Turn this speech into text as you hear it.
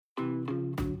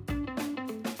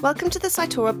Welcome to the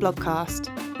Cytora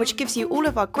blogcast, which gives you all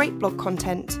of our great blog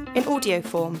content in audio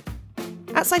form.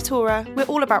 At Cytora, we're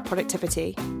all about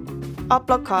productivity. Our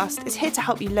blogcast is here to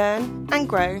help you learn and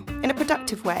grow in a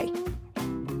productive way.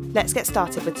 Let's get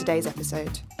started with today's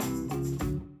episode.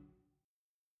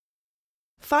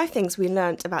 5 things we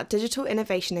learnt about digital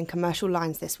innovation in commercial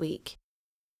lines this week,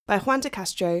 by Juan de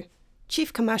Castro,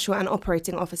 Chief Commercial and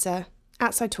Operating Officer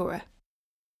at Cytora.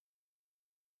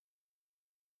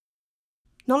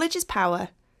 Knowledge is power,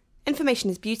 information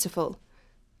is beautiful,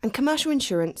 and commercial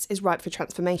insurance is ripe for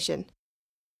transformation.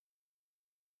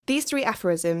 These 3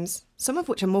 aphorisms, some of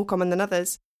which are more common than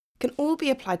others, can all be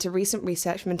applied to recent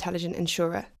research from Intelligent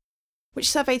Insurer, which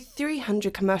surveyed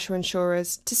 300 commercial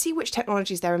insurers to see which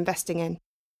technologies they're investing in,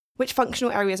 which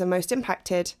functional areas are most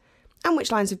impacted, and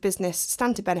which lines of business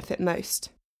stand to benefit most.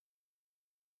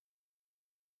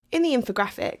 In the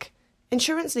infographic,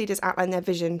 insurance leaders outline their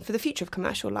vision for the future of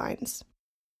commercial lines.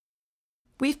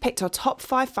 We've picked our top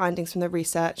 5 findings from the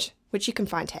research, which you can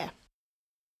find here.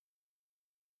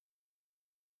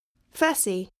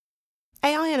 Firstly,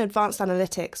 AI and advanced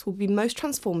analytics will be most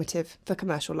transformative for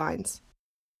commercial lines.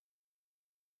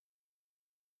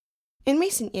 In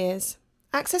recent years,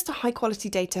 access to high-quality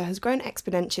data has grown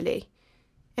exponentially,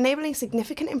 enabling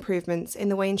significant improvements in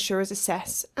the way insurers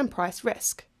assess and price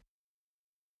risk.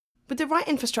 With the right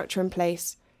infrastructure in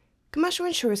place, commercial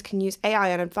insurers can use AI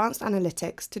and advanced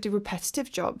analytics to do repetitive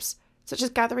jobs, such as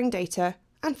gathering data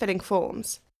and filling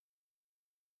forms.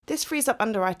 This frees up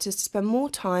underwriters to spend more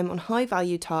time on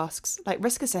high-value tasks like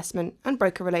risk assessment and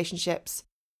broker relationships,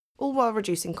 all while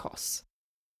reducing costs.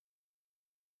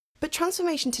 But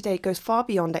transformation today goes far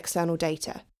beyond external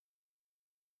data.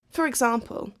 For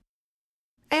example,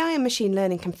 AI and machine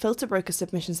learning can filter broker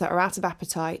submissions that are out of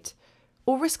appetite,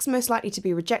 or risks most likely to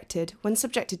be rejected when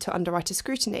subjected to underwriter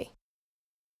scrutiny.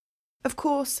 Of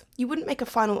course, you wouldn't make a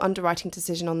final underwriting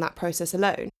decision on that process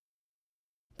alone,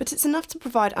 but it's enough to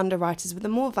provide underwriters with a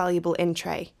more valuable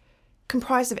in-tray,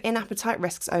 comprised of in-appetite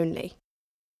risks only.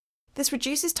 This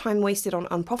reduces time wasted on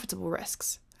unprofitable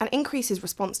risks and increases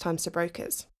response times to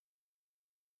brokers.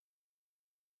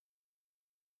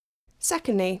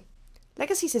 Secondly,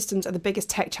 legacy systems are the biggest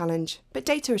tech challenge, but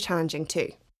data is challenging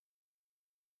too.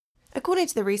 According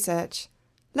to the research,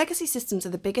 legacy systems are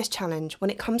the biggest challenge when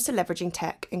it comes to leveraging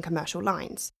tech in commercial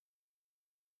lines.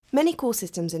 Many core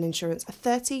systems in insurance are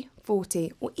 30,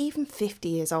 40, or even 50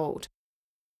 years old.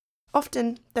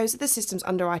 Often, those are the systems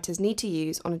underwriters need to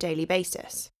use on a daily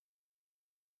basis.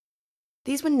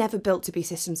 These were never built to be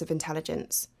systems of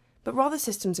intelligence, but rather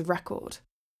systems of record.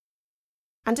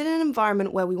 And in an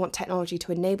environment where we want technology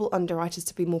to enable underwriters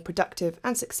to be more productive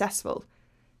and successful,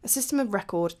 a system of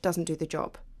record doesn't do the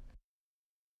job.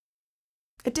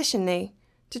 Additionally,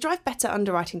 to drive better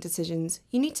underwriting decisions,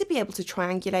 you need to be able to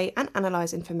triangulate and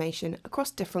analyse information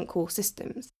across different core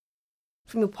systems,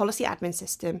 from your policy admin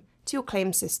system to your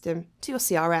claims system to your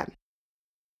CRM.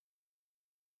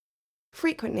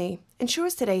 Frequently,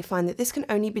 insurers today find that this can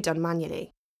only be done manually.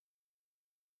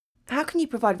 How can you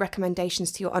provide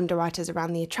recommendations to your underwriters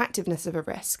around the attractiveness of a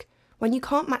risk when you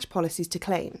can't match policies to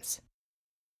claims?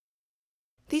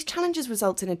 These challenges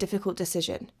result in a difficult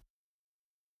decision.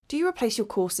 Do you replace your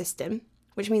core system,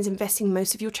 which means investing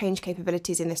most of your change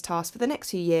capabilities in this task for the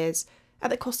next few years at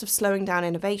the cost of slowing down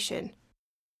innovation?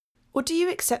 Or do you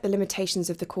accept the limitations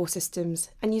of the core systems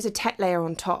and use a tech layer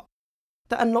on top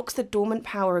that unlocks the dormant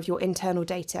power of your internal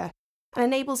data and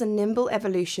enables a nimble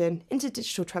evolution into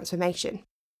digital transformation?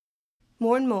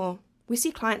 More and more, we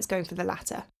see clients going for the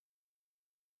latter.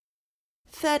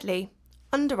 Thirdly,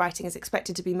 underwriting is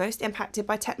expected to be most impacted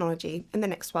by technology in the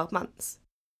next 12 months.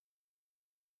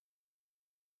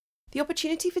 The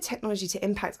opportunity for technology to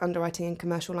impact underwriting in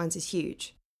commercial lines is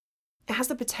huge. It has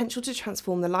the potential to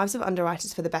transform the lives of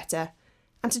underwriters for the better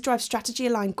and to drive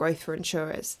strategy-aligned growth for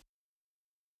insurers.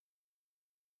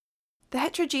 The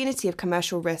heterogeneity of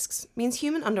commercial risks means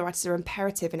human underwriters are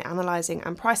imperative in analysing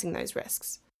and pricing those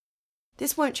risks.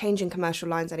 This won't change in commercial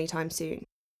lines anytime soon,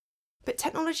 but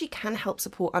technology can help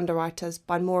support underwriters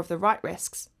buy more of the right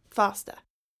risks faster.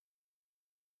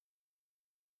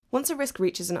 Once a risk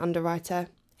reaches an underwriter,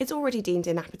 it's already deemed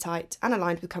in appetite and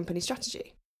aligned with company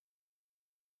strategy.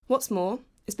 What's more,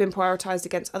 it's been prioritised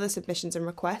against other submissions and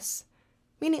requests,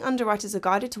 meaning underwriters are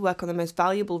guided to work on the most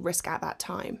valuable risk at that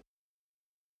time.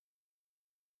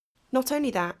 Not only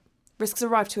that, risks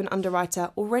arrive to an underwriter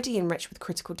already enriched with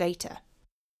critical data.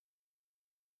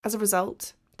 As a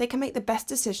result, they can make the best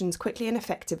decisions quickly and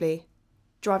effectively,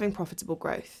 driving profitable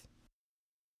growth.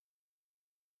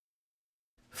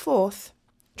 Fourth,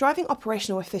 driving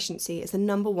operational efficiency is the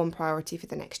number 1 priority for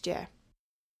the next year.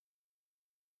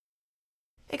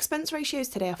 Expense ratios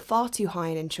today are far too high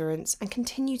in insurance and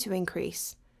continue to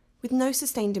increase, with no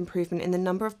sustained improvement in the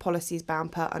number of policies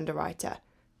bound per underwriter,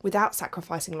 without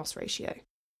sacrificing loss ratio.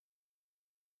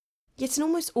 Yet in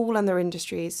almost all other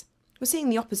industries, we're seeing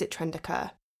the opposite trend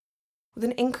occur, with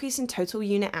an increase in total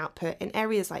unit output in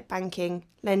areas like banking,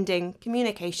 lending,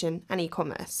 communication, and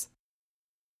e-commerce.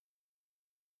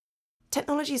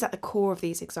 Technology is at the core of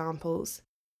these examples.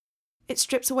 It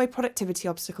strips away productivity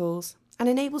obstacles and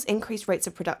enables increased rates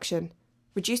of production,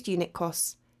 reduced unit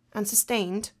costs, and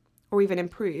sustained, or even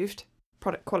improved,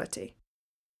 product quality.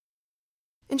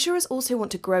 Insurers also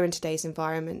want to grow in today's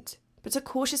environment, but are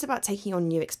cautious about taking on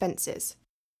new expenses.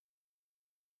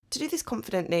 To do this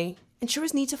confidently,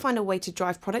 insurers need to find a way to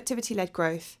drive productivity-led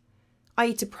growth,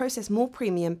 i.e. to process more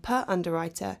premium per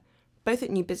underwriter, both at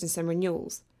new business and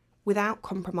renewals, without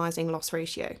compromising loss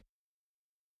ratio.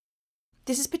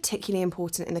 This is particularly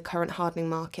important in the current hardening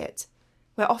market,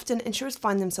 where often insurers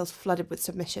find themselves flooded with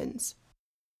submissions.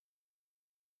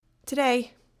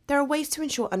 Today, there are ways to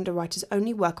ensure underwriters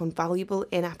only work on valuable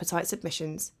in-appetite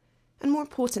submissions, and more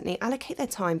importantly, allocate their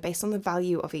time based on the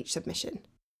value of each submission.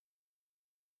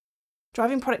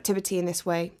 Driving productivity in this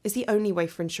way is the only way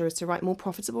for insurers to write more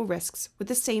profitable risks with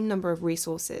the same number of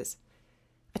resources,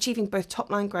 achieving both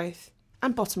top-line growth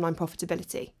and bottom-line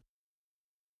profitability.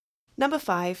 Number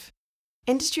 5.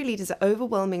 Industry leaders are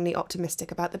overwhelmingly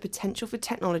optimistic about the potential for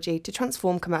technology to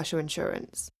transform commercial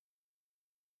insurance.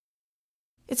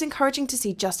 It's encouraging to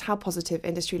see just how positive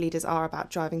industry leaders are about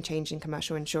driving change in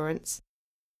commercial insurance.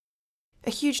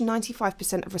 A huge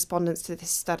 95% of respondents to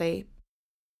this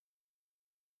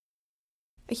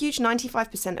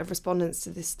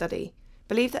study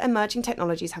believe that emerging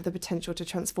technologies have the potential to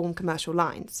transform commercial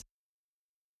lines.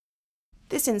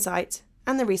 This insight,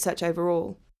 and the research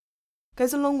overall,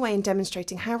 goes a long way in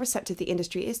demonstrating how receptive the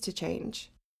industry is to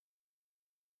change.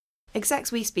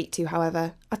 Execs we speak to,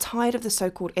 however, are tired of the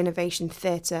so-called innovation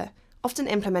theatre, often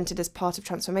implemented as part of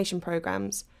transformation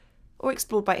programs, or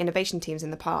explored by innovation teams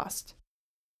in the past.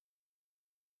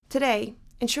 Today,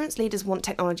 insurance leaders want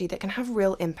technology that can have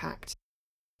real impact,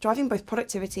 driving both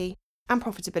productivity and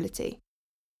profitability.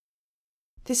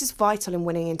 This is vital in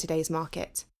winning in today's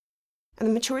market, and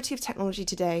the maturity of technology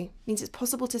today means it's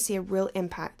possible to see a real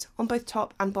impact on both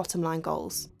top and bottom line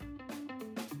goals.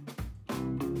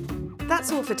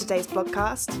 That's all for today's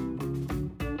blogcast.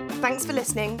 Thanks for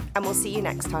listening, and we'll see you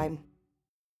next time.